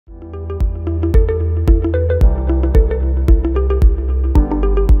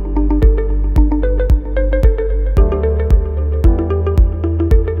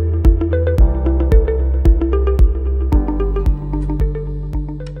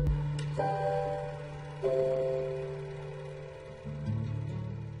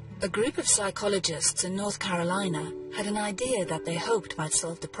A group of psychologists in North Carolina had an idea that they hoped might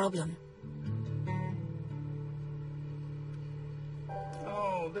solve the problem.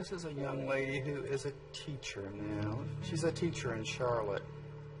 Oh, this is a young lady who is a teacher now. She's a teacher in Charlotte.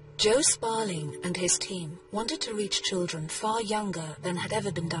 Joe Sparling and his team wanted to reach children far younger than had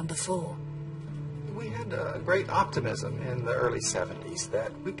ever been done before. We had a great optimism in the early 70s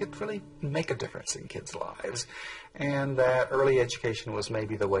that we could really make a difference in kids' lives, and that early education was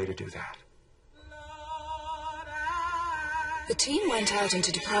maybe the way to do that. The team went out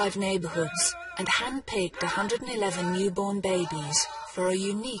into deprived neighborhoods and handpicked 111 newborn babies for a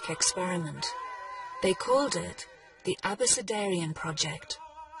unique experiment. They called it the Abecedarian Project.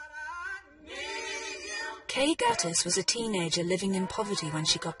 Kay Gattis was a teenager living in poverty when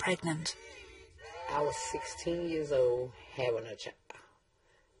she got pregnant. I was 16 years old having a child.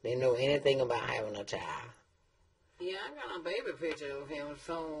 Didn't know anything about having a child. Yeah, I got a baby picture of him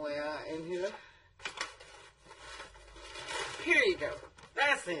somewhere in here. Here you go.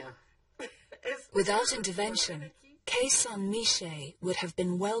 That's him. Without intervention, Kay's son Miche would have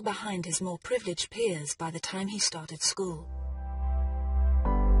been well behind his more privileged peers by the time he started school.